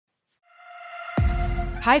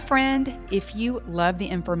Hi, friend. If you love the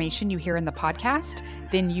information you hear in the podcast,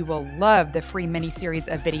 then you will love the free mini-series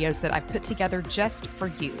of videos that I've put together just for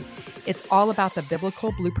you. It's all about the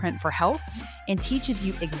biblical blueprint for health and teaches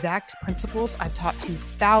you exact principles I've taught to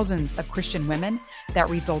thousands of Christian women that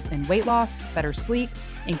result in weight loss, better sleep,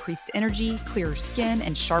 increased energy, clearer skin,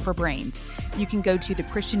 and sharper brains. You can go to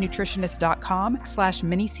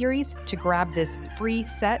thechristiannutritionist.com/miniseries to grab this free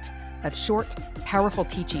set of short, powerful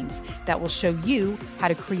teachings that will show you how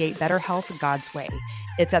to create better health God's way.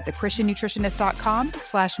 It's at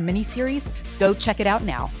thechristiannutritionist.com/miniseries. Go check it out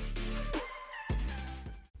now.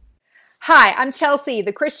 Hi, I'm Chelsea,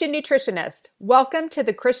 the Christian Nutritionist. Welcome to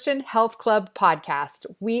the Christian Health Club podcast.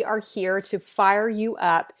 We are here to fire you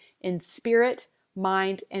up in spirit,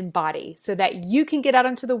 mind, and body so that you can get out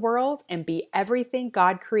into the world and be everything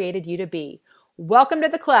God created you to be. Welcome to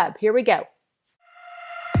the club. Here we go.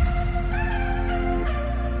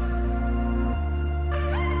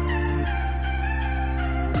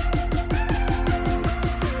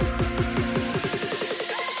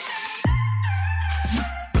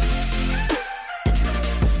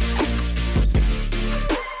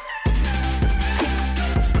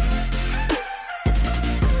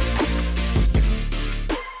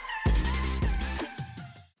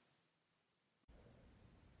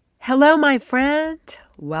 Hello, my friend.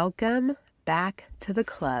 Welcome back to the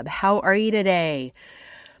club. How are you today?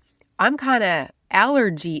 I'm kind of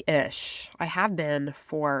allergy-ish. I have been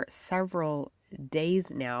for several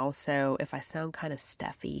days now, so if I sound kind of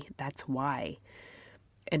stuffy, that's why.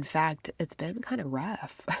 In fact, it's been kind of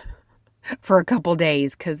rough for a couple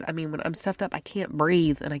days because, when I'm stuffed up, I can't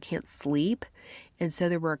breathe and I can't sleep. And so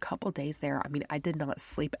there were a couple days there, I did not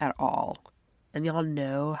sleep at all. And y'all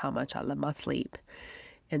know how much I love my sleep.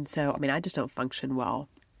 And so, I just don't function well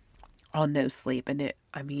on no sleep. And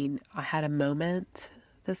I had a moment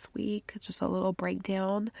this week, just a little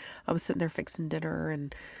breakdown. I was sitting there fixing dinner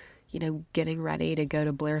and, getting ready to go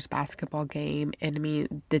to Blair's basketball game.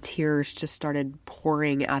 And the tears just started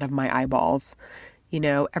pouring out of my eyeballs.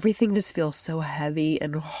 Everything just feels so heavy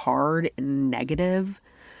and hard and negative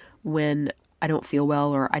when I don't feel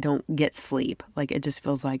well or I don't get sleep. Like, it just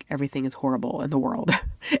feels like everything is horrible in the world.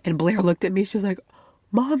 And Blair looked at me. She was like,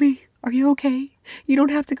 "Mommy, are you okay? You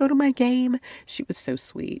don't have to go to my game." She was so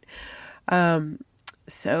sweet.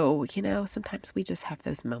 So, sometimes we just have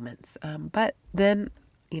those moments. But then,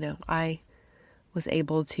 I was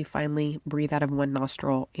able to finally breathe out of one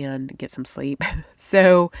nostril and get some sleep.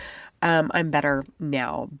 So, I'm better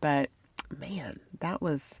now. But man, that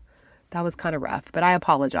was kind of rough. But I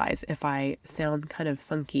apologize if I sound kind of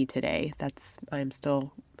funky today. I'm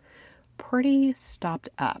still pretty stopped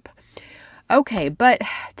up. Okay, but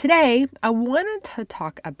today I wanted to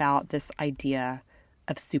talk about this idea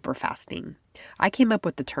of superfasting. I came up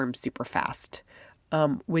with the term superfast,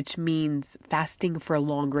 which means fasting for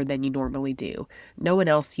longer than you normally do. No one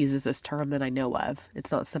else uses this term that I know of.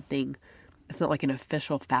 It's not like an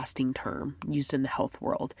official fasting term used in the health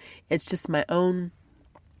world. It's just my own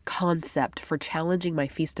concept for challenging my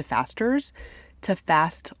feast of fasters to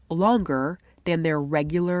fast longer than their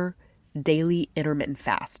regular daily intermittent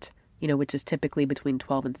fast. Which is typically between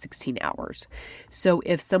 12 and 16 hours. So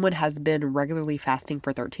if someone has been regularly fasting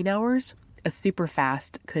for 13 hours, a super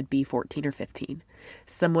fast could be 14 or 15.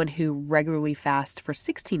 Someone who regularly fasts for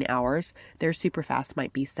 16 hours, their super fast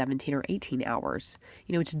might be 17 or 18 hours.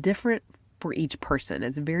 It's different for each person.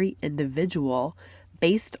 It's very individual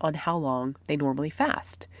based on how long they normally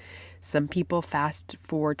fast. Some people fast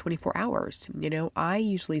for 24 hours. I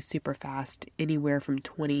usually super fast anywhere from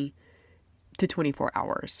 20 to 24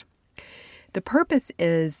 hours. The purpose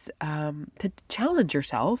is to challenge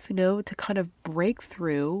yourself, to kind of break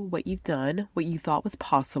through what you've done, what you thought was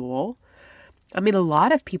possible. A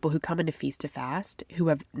lot of people who come into Feast to Fast who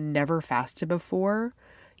have never fasted before,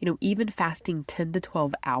 even fasting 10 to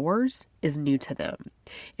 12 hours is new to them.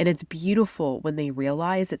 And it's beautiful when they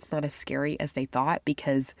realize it's not as scary as they thought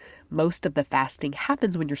because most of the fasting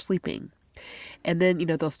happens when you're sleeping. And then,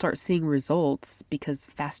 they'll start seeing results because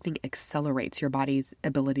fasting accelerates your body's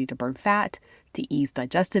ability to burn fat, to ease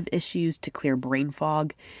digestive issues, to clear brain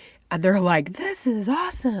fog. And they're like, "This is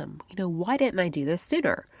awesome. Why didn't I do this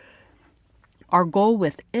sooner?" Our goal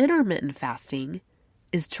with intermittent fasting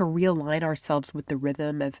is to realign ourselves with the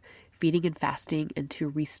rhythm of feeding and fasting and to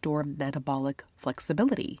restore metabolic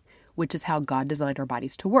flexibility, which is how God designed our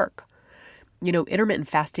bodies to work. Intermittent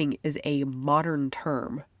fasting is a modern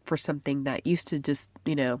term for something that used to just,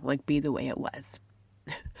 be the way it was.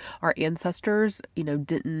 Our ancestors,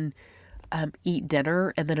 didn't eat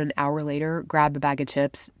dinner and then an hour later grab a bag of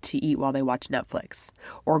chips to eat while they watch Netflix,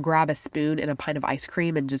 or grab a spoon and a pint of ice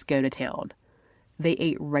cream and just go to town. They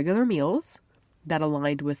ate regular meals that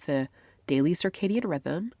aligned with the daily circadian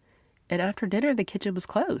rhythm, and after dinner, the kitchen was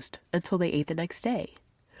closed until they ate the next day.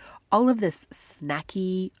 All of this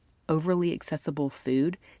snacky, overly accessible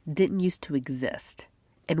food didn't used to exist.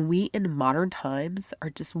 And we in modern times are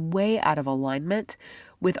just way out of alignment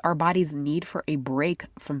with our body's need for a break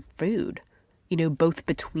from food, both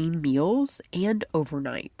between meals and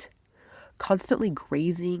overnight. Constantly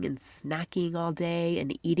grazing and snacking all day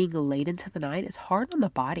and eating late into the night is hard on the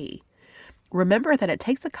body. Remember that it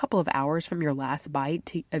takes a couple of hours from your last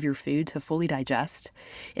bite of your food to fully digest.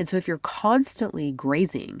 And so if you're constantly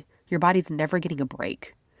grazing, your body's never getting a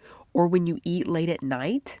break. Or when you eat late at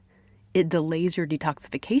night, it delays your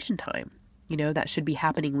detoxification time. That should be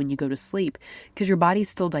happening when you go to sleep because your body's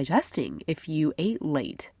still digesting if you ate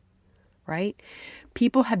late, right?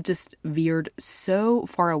 People have just veered so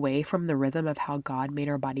far away from the rhythm of how God made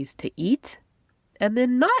our bodies to eat and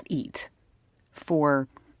then not eat for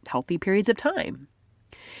healthy periods of time.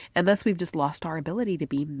 And thus we've just lost our ability to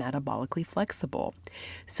be metabolically flexible.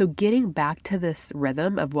 So getting back to this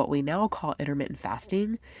rhythm of what we now call intermittent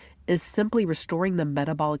fasting is simply restoring the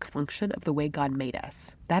metabolic function of the way God made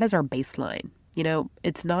us. That is our baseline.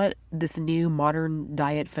 It's not this new modern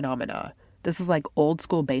diet phenomena. This is like old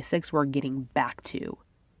school basics we're getting back to.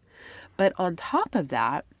 But on top of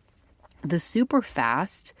that, the super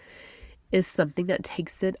fast is something that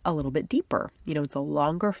takes it a little bit deeper. It's a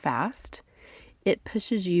longer fast. It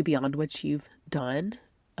pushes you beyond what you've done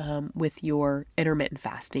with your intermittent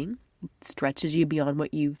fasting. It stretches you beyond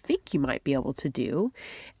what you think you might be able to do.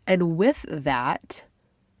 And with that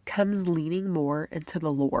comes leaning more into the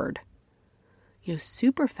Lord.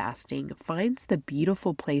 Super fasting finds the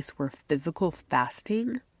beautiful place where physical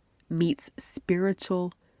fasting meets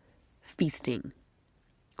spiritual feasting.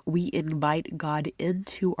 We invite God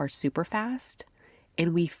into our super fast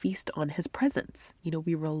and we feast on his presence.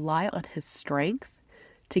 We rely on his strength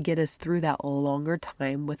to get us through that longer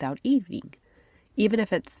time without eating. Even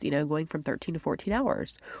if it's, going from 13 to 14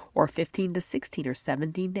 hours or 15 to 16 or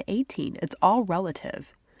 17 to 18, it's all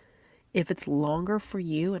relative. If it's longer for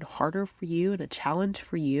you and harder for you and a challenge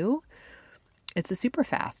for you, it's a super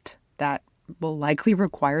fast that will likely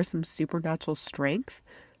require some supernatural strength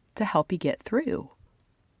to help you get through.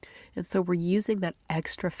 And so we're using that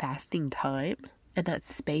extra fasting time and that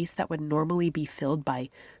space that would normally be filled by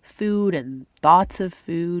food and thoughts of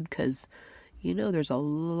food because, there's a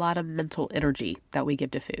lot of mental energy that we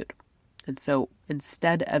give to food. And so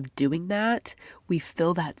instead of doing that, we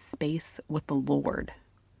fill that space with the Lord.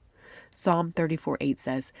 Psalm 34:8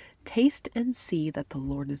 says, "Taste and see that the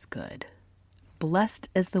Lord is good. Blessed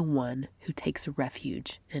is the one who takes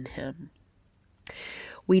refuge in him."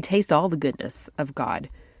 We taste all the goodness of God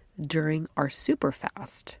during our super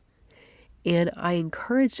fast. And I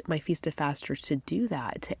encourage my Feast of Fasters to do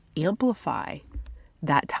that, to amplify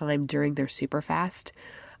that time during their super fast,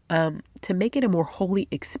 to make it a more holy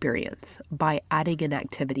experience by adding in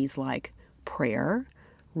activities like prayer,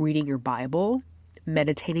 reading your Bible,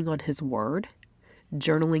 meditating on his word,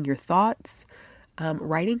 journaling your thoughts,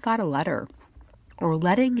 writing God a letter, or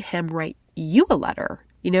letting him write you a letter.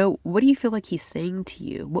 What do you feel like he's saying to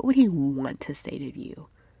you? What would he want to say to you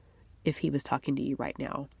if he was talking to you right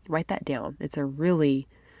now? Write that down. It's a really,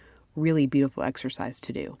 really beautiful exercise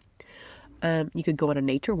to do. You could go on a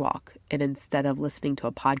nature walk and instead of listening to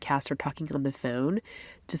a podcast or talking on the phone,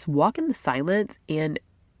 just walk in the silence and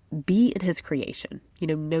be in his creation.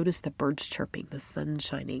 Notice the birds chirping, the sun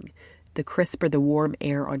shining, the crisp or the warm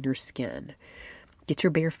air on your skin. Get your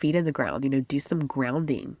bare feet in the ground, do some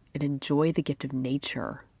grounding and enjoy the gift of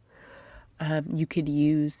nature. You could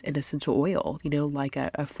use an essential oil, like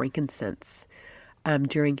a frankincense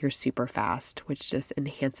during your super fast, which just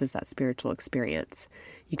enhances that spiritual experience.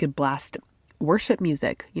 You could blast worship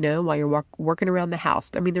music, while you're working around the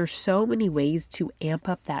house. There's so many ways to amp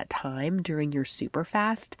up that time during your super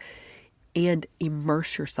fast and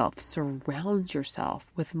immerse yourself, surround yourself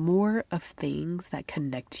with more of things that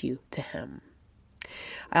connect you to him.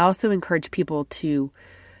 I also encourage people to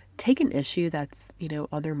take an issue that's,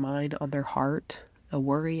 on their mind, on their heart, a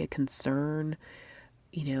worry, a concern,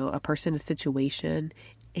 a person, a situation,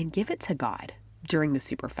 and give it to God during the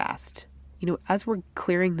super fast. As we're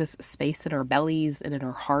clearing this space in our bellies and in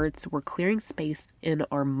our hearts, we're clearing space in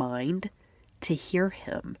our mind to hear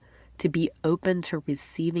him, to be open to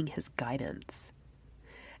receiving his guidance.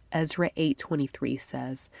 Ezra 8:23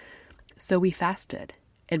 says, "So we fasted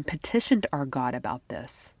and petitioned our God about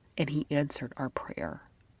this, and he answered our prayer."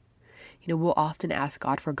 We'll often ask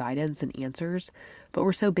God for guidance and answers, but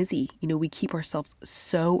we're so busy. We keep ourselves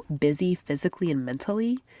so busy physically and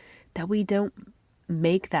mentally that we don't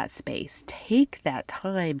make that space, take that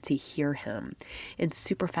time to hear him. And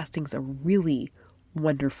super fasting is a really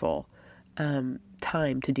wonderful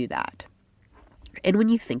time to do that. And when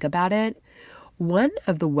you think about it, one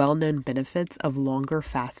of the well-known benefits of longer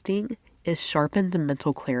fasting is sharpened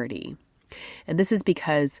mental clarity. And this is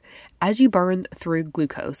because as you burn through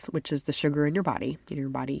glucose, which is the sugar in your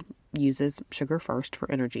body uses sugar first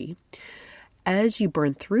for energy. As you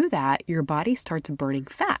burn through that, your body starts burning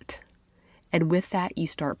fat. And with that, you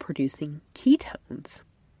start producing ketones.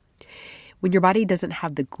 When your body doesn't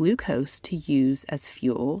have the glucose to use as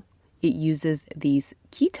fuel, it uses these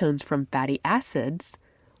ketones from fatty acids,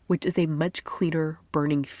 which is a much cleaner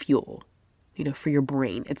burning fuel, for your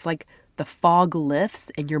brain. It's like the fog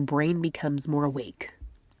lifts and your brain becomes more awake.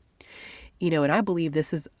 And I believe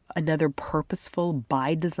this is another purposeful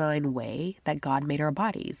by design way that God made our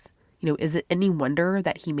bodies. Is it any wonder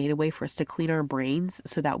that he made a way for us to clean our brains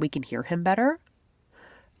so that we can hear him better?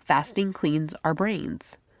 Fasting cleans our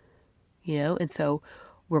brains, and so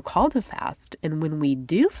we're called to fast. And when we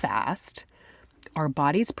do fast, our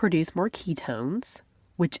bodies produce more ketones,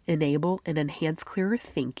 which enable and enhance clearer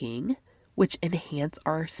thinking, which enhance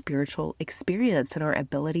our spiritual experience and our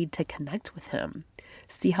ability to connect with him.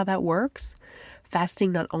 See how that works?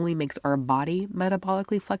 Fasting not only makes our body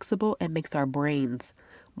metabolically flexible, it makes our brains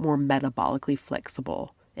more metabolically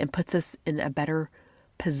flexible and puts us in a better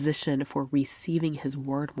position for receiving his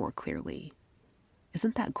word more clearly.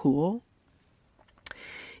 Isn't that cool?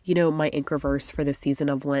 My anchor verse for the season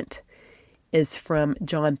of Lent is from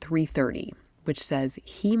John 3:30, which says,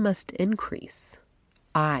 "He must increase,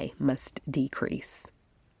 I must decrease."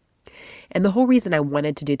 And the whole reason I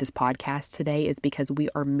wanted to do this podcast today is because we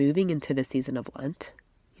are moving into the season of Lent.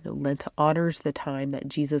 Lent honors the time that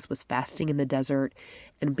Jesus was fasting in the desert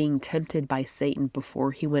and being tempted by Satan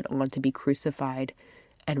before he went on to be crucified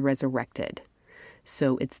and resurrected.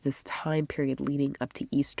 So it's this time period leading up to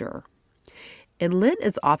Easter. And Lent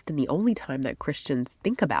is often the only time that Christians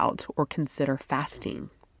think about or consider fasting,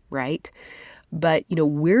 right? But,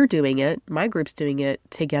 we're doing it, my group's doing it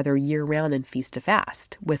together year round in Feast to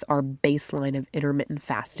Fast with our baseline of intermittent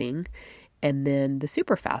fasting and then the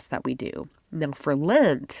super fast that we do. Now for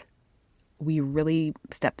Lent, we really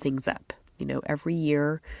step things up. Every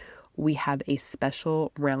year we have a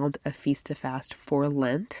special round of Feast to Fast for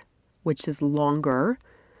Lent, which is longer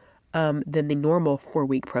than the normal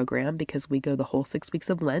 4-week program because we go the whole 6 weeks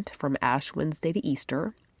of Lent from Ash Wednesday to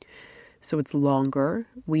Easter. So it's longer.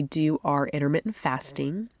 We do our intermittent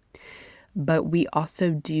fasting, but we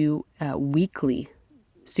also do weekly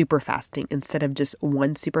super fasting. Instead of just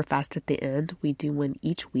one super fast at the end, we do one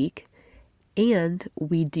each week, and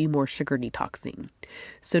we do more sugar detoxing.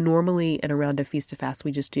 So normally in a round of Feast to Fast,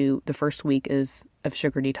 we just do the first week is of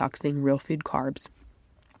sugar detoxing, real food, carbs.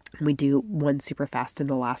 We do one super fast in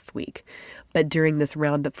the last week. But during this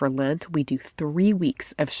roundup for Lent, we do 3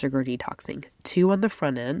 weeks of sugar detoxing, 2 on the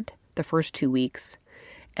front end, the first 2 weeks,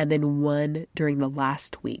 and then 1 during the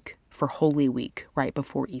last week for Holy Week, right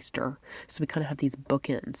before Easter. So we kind of have these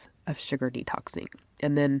bookends of sugar detoxing.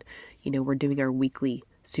 And then, we're doing our weekly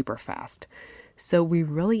super fast. So we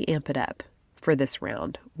really amp it up for this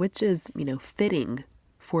round, which is, fitting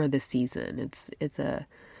for the season. It's a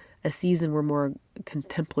season we're more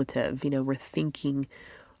contemplative, we're thinking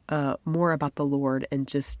more about the Lord and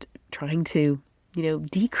just trying to,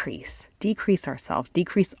 decrease ourselves,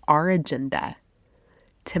 decrease our agenda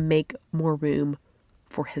to make more room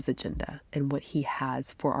for his agenda and what he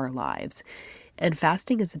has for our lives. And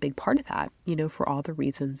fasting is a big part of that, for all the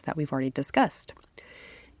reasons that we've already discussed.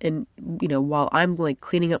 And, while I'm like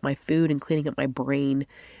cleaning up my food and cleaning up my brain,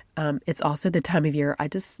 it's also the time of year I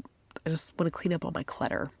just want to clean up all my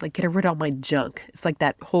clutter, like get rid of all my junk. It's like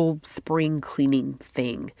that whole spring cleaning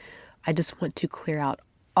thing. I just want to clear out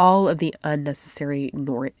all of the unnecessary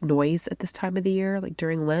noise at this time of the year, like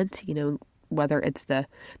during Lent, whether it's the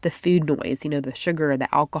food noise, the sugar,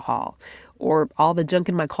 the alcohol, or all the junk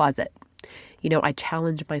in my closet. I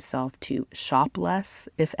challenge myself to shop less,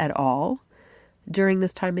 if at all, during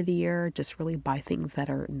this time of the year. Just really buy things that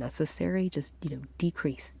are necessary. Just,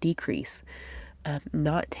 decrease.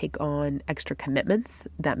 Not take on extra commitments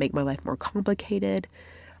that make my life more complicated.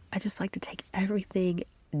 I just like to take everything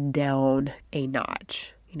down a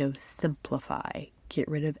notch. Simplify, get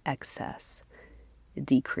rid of excess,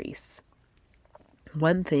 decrease.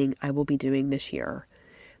 One thing I will be doing this year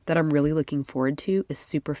that I'm really looking forward to is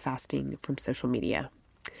super fasting from social media.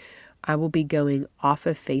 I will be going off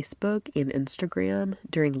of Facebook and Instagram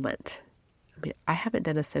during Lent. I haven't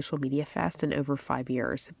done a social media fast in over 5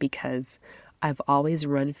 years because I've always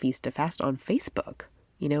run Feast to Fast on Facebook,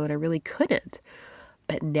 and I really couldn't.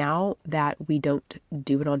 But now that we don't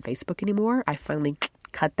do it on Facebook anymore, I finally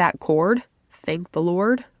cut that cord. Thank the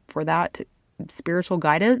Lord for that spiritual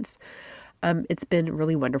guidance. It's been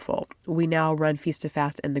really wonderful. We now run Feast to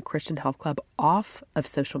Fast and the Christian Health Club off of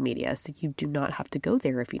social media, so you do not have to go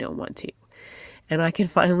there if you don't want to. And I can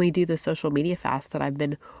finally do the social media fast that I've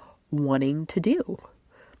been wanting to do.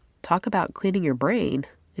 Talk about cleaning your brain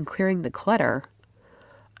and clearing the clutter.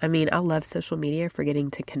 I mean, I love social media for getting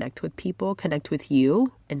to connect with people, connect with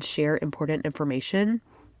you, and share important information.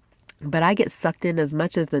 But I get sucked in as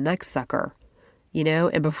much as the next sucker,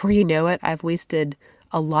 and before you know it, I've wasted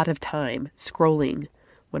a lot of time scrolling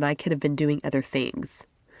when I could have been doing other things.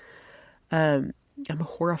 I'm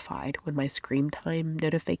horrified when my screen time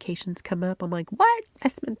notifications come up. I'm like, what? I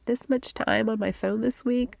spent this much time on my phone this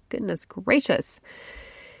week? Goodness gracious.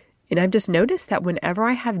 And I've just noticed that whenever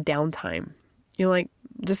I have downtime, like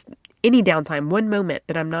just any downtime, one moment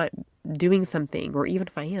that I'm not doing something, or even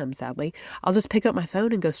if I am, sadly, I'll just pick up my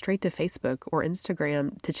phone and go straight to Facebook or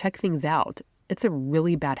Instagram to check things out. It's a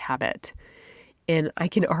really bad habit. And I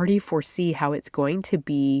can already foresee how it's going to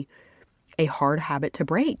be a hard habit to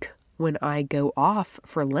break when I go off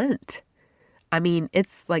for Lent. I mean,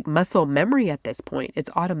 it's like muscle memory at this point. It's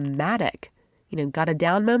automatic. Got a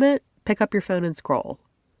down moment, pick up your phone and scroll.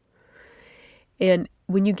 And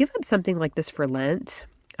when you give up something like this for Lent,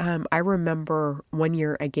 I remember one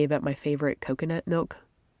year I gave up my favorite coconut milk,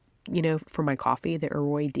 for my coffee, the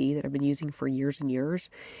Aroy D that I've been using for years and years.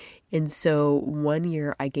 And so one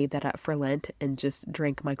year I gave that up for Lent and just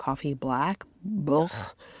drank my coffee black.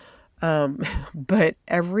 But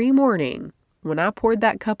every morning when I poured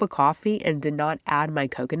that cup of coffee and did not add my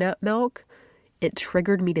coconut milk, it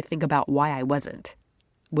triggered me to think about why I wasn't,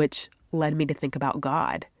 which led me to think about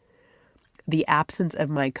God. The absence of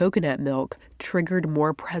my coconut milk triggered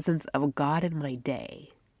more presence of God in my day.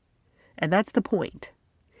 And that's the point.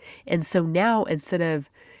 And so now, instead of,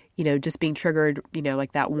 just being triggered,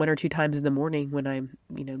 like that one or two times in the morning when I,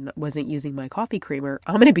 wasn't using my coffee creamer,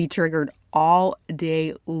 I'm going to be triggered all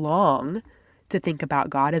day long to think about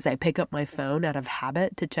God as I pick up my phone out of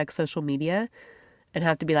habit to check social media and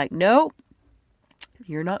have to be like, nope,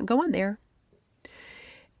 you're not going there.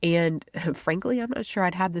 And frankly, I'm not sure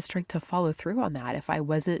I'd have the strength to follow through on that if I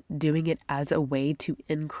wasn't doing it as a way to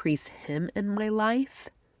increase Him in my life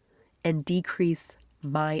and decrease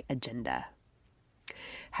my agenda.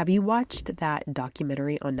 Have you watched that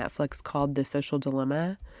documentary on Netflix called The Social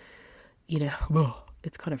Dilemma?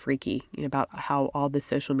 It's kind of freaky, about how all the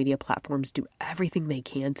social media platforms do everything they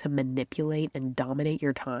can to manipulate and dominate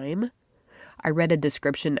your time. I read a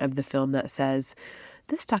description of the film that says,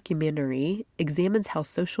 this documentary examines how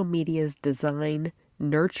social media's design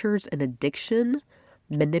nurtures an addiction,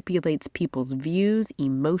 manipulates people's views,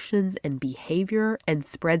 emotions, and behavior, and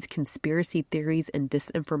spreads conspiracy theories and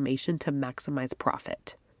disinformation to maximize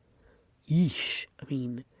profit. Yeesh. I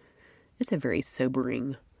mean, it's a very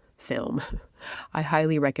sobering film. I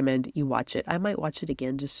highly recommend you watch it. I might watch it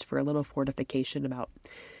again just for a little fortification about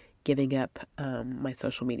giving up my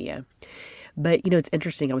social media. But, it's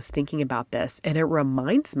interesting. I was thinking about this, and it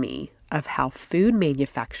reminds me of how food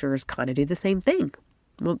manufacturers kind of do the same thing.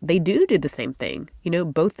 Well, they do the same thing.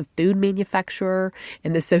 Both the food manufacturer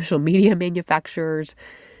and the social media manufacturers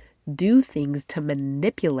do things to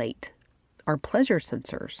manipulate our pleasure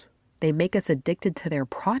sensors. They make us addicted to their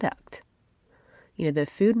product. The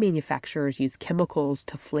food manufacturers use chemicals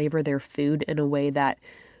to flavor their food in a way that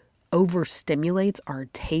overstimulates our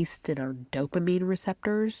taste and our dopamine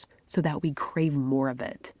receptors so that we crave more of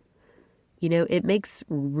it. It makes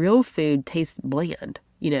real food taste bland,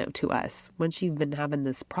 to us. Once you've been having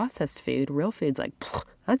this processed food, real food's like,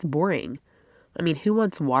 that's boring. I mean, who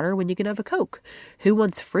wants water when you can have a Coke? Who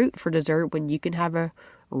wants fruit for dessert when you can have a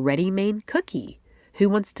ready-made cookie? Who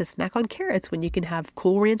wants to snack on carrots when you can have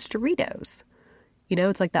Cool Ranch Doritos?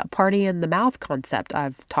 It's like that party in the mouth concept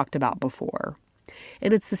I've talked about before.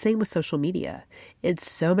 And it's the same with social media. It's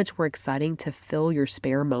so much more exciting to fill your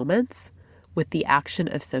spare moments with the action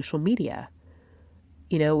of social media.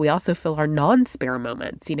 We also fill our non-spare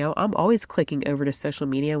moments. I'm always clicking over to social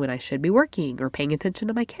media when I should be working or paying attention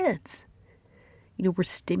to my kids. We're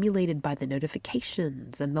stimulated by the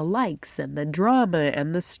notifications and the likes and the drama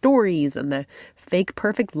and the stories and the fake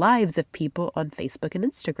perfect lives of people on Facebook and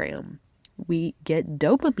Instagram. We get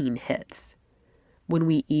dopamine hits when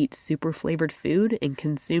we eat super flavored food and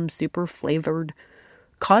consume super flavored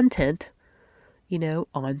content,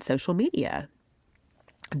 on social media.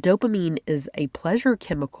 Dopamine is a pleasure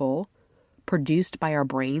chemical produced by our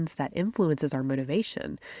brains that influences our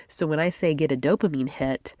motivation. So when I say get a dopamine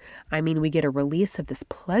hit, I mean we get a release of this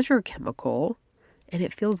pleasure chemical and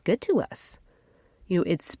it feels good to us.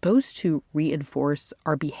 It's supposed to reinforce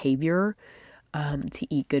our behavior to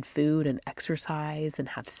eat good food and exercise and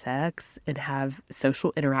have sex and have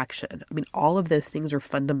social interaction. I mean, all of those things are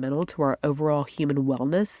fundamental to our overall human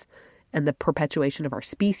wellness and the perpetuation of our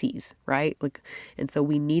species, right? And so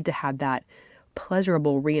we need to have that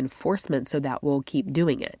pleasurable reinforcement so that we'll keep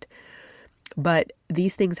doing it. But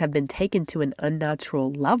these things have been taken to an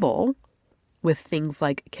unnatural level with things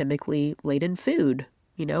like chemically laden food,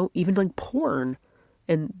 even like porn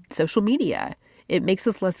and social media. It makes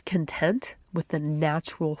us less content with the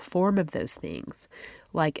natural form of those things.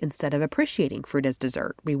 Like instead of appreciating fruit as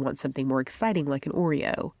dessert, we want something more exciting like an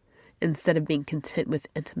Oreo. Instead of being content with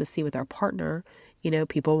intimacy with our partner,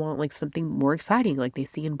 people want like something more exciting like they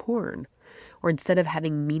see in porn. Or instead of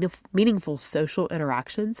having meaningful social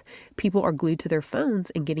interactions, people are glued to their phones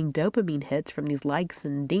and getting dopamine hits from these likes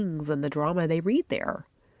and dings and the drama they read there.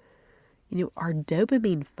 Our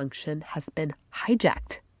dopamine function has been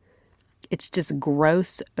hijacked. It's just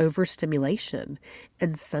gross overstimulation.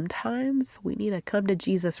 And sometimes we need to come to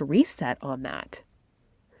Jesus reset on that,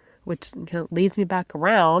 which leads me back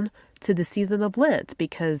around to the season of Lent,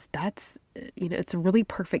 because that's, it's a really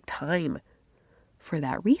perfect time for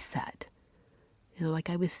that reset. Like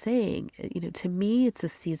I was saying, to me, it's a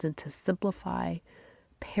season to simplify,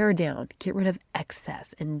 pare down, get rid of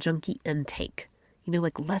excess and junky intake.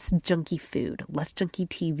 Like less junky food, less junky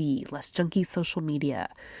TV, less junky social media,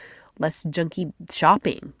 less junky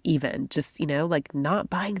shopping even. Just, like not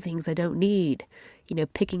buying things I don't need.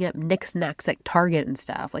 Picking up knickknacks at Target and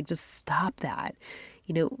stuff. Like just stop that.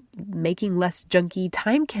 Making less junky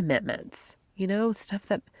time commitments. Stuff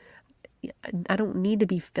that I don't need to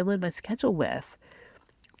be filling my schedule with.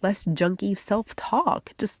 Less junky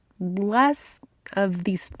self-talk, just less of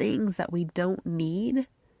these things that we don't need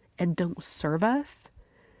and don't serve us,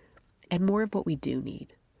 and more of what we do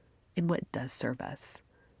need and what does serve us,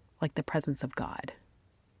 like the presence of God.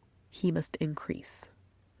 He must increase.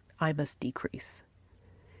 I must decrease.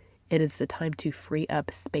 It is the time to free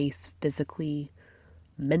up space physically,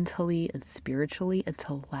 mentally, and spiritually, and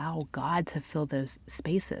to allow God to fill those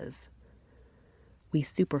spaces. We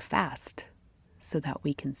superfast so that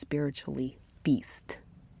we can spiritually feast.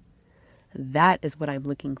 That is what I'm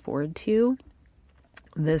looking forward to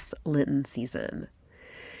this Lenten season.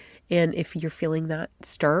 And if you're feeling that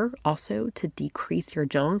stir also to decrease your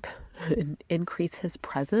junk and increase his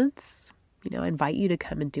presence, I invite you to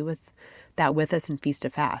come and do that with us in Feast to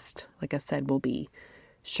Fast. Like I said, we'll be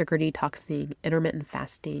sugar detoxing, intermittent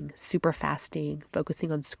fasting, super fasting,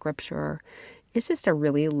 focusing on scripture. It's just a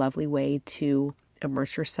really lovely way to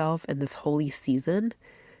immerse yourself in this holy season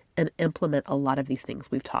and implement a lot of these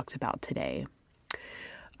things we've talked about today.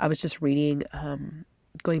 I was just reading,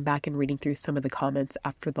 going back and reading through some of the comments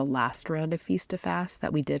after the last round of Feast to Fast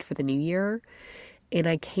that we did for the new year. And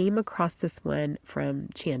I came across this one from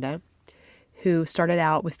Chanda, who started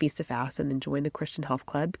out with Feast to Fast and then joined the Christian Health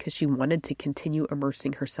Club because she wanted to continue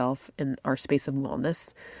immersing herself in our space of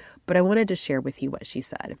wellness. But I wanted to share with you what she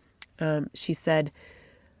said. She said,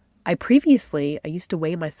 I used to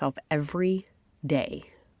weigh myself every day.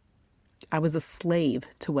 I was a slave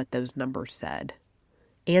to what those numbers said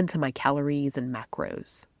and to my calories and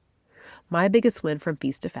macros. My biggest win from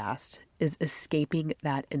Feast to Fast is escaping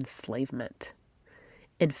that enslavement.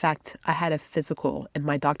 In fact, I had a physical and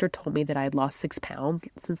my doctor told me that I had lost 6 pounds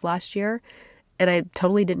since last year, and I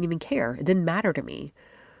totally didn't even care. It didn't matter to me.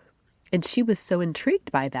 And she was so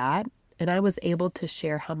intrigued by that. And I was able to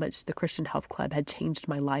share how much the Christian Health Club had changed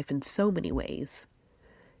my life in so many ways.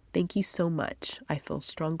 Thank you so much. I feel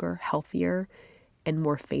stronger, healthier, and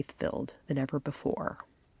more faith-filled than ever before.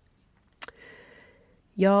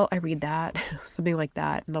 Y'all, I read that, something like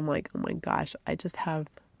that, and I'm like, oh my gosh, I just have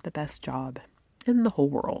the best job in the whole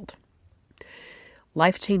world.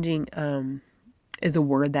 Life-changing is a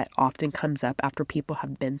word that often comes up after people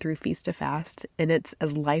have been through Feast to Fast, and it's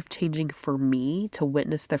as life-changing for me to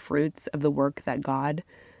witness the fruits of the work that God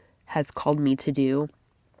has called me to do,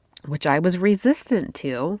 which I was resistant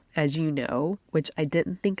to, as you know, which I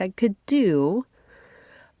didn't think I could do,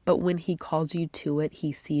 but when he calls you to it,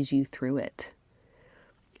 he sees you through it.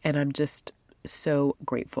 And I'm just so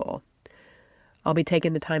grateful. I'll be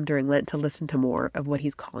taking the time during Lent to listen to more of what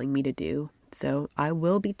he's calling me to do. So I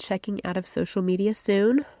will be checking out of social media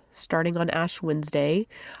soon, starting on Ash Wednesday.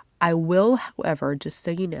 I will, however, just so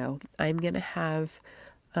you know, I'm going to have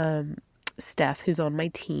Steph, who's on my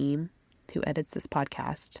team, who edits this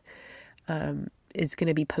podcast, is going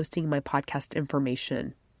to be posting my podcast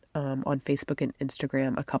information on Facebook and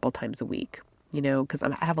Instagram a couple times a week, because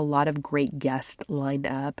I have a lot of great guests lined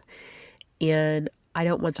up, and I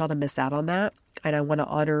don't want y'all to miss out on that. and I want to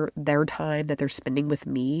honor their time that they're spending with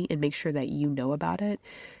me and make sure that you know about it.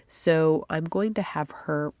 So I'm going to have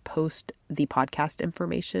her post the podcast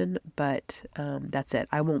information, but that's it.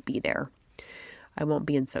 I won't be there. I won't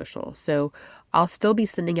be in social. So I'll still be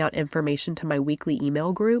sending out information to my weekly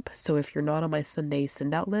email group. So if you're not on my Sunday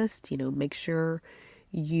send out list, make sure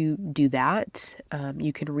you do that.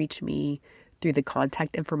 You can reach me through the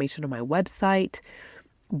contact information on my website.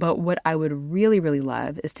 But what I would really, really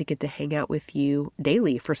love is to get to hang out with you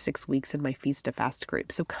daily for 6 weeks in my Feast to Fast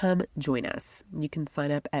group. So come join us. You can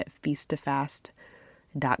sign up at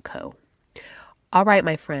feasttofast.co. All right,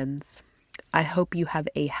 my friends. I hope you have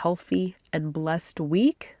a healthy and blessed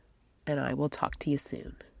week, and I will talk to you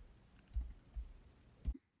soon.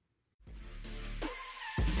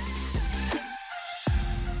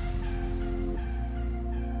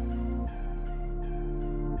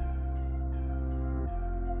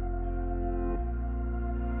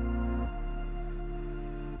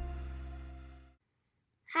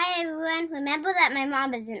 Hi everyone, remember that my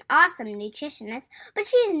mom is an awesome nutritionist, but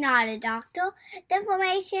she's not a doctor. The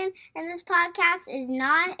information in this podcast is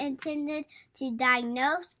not intended to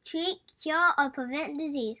diagnose, treat, cure, or prevent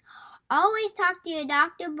disease. Always talk to your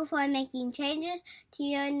doctor before making changes to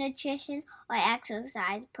your nutrition or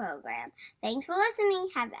exercise program. Thanks for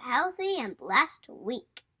listening. Have a healthy and blessed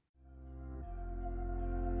week.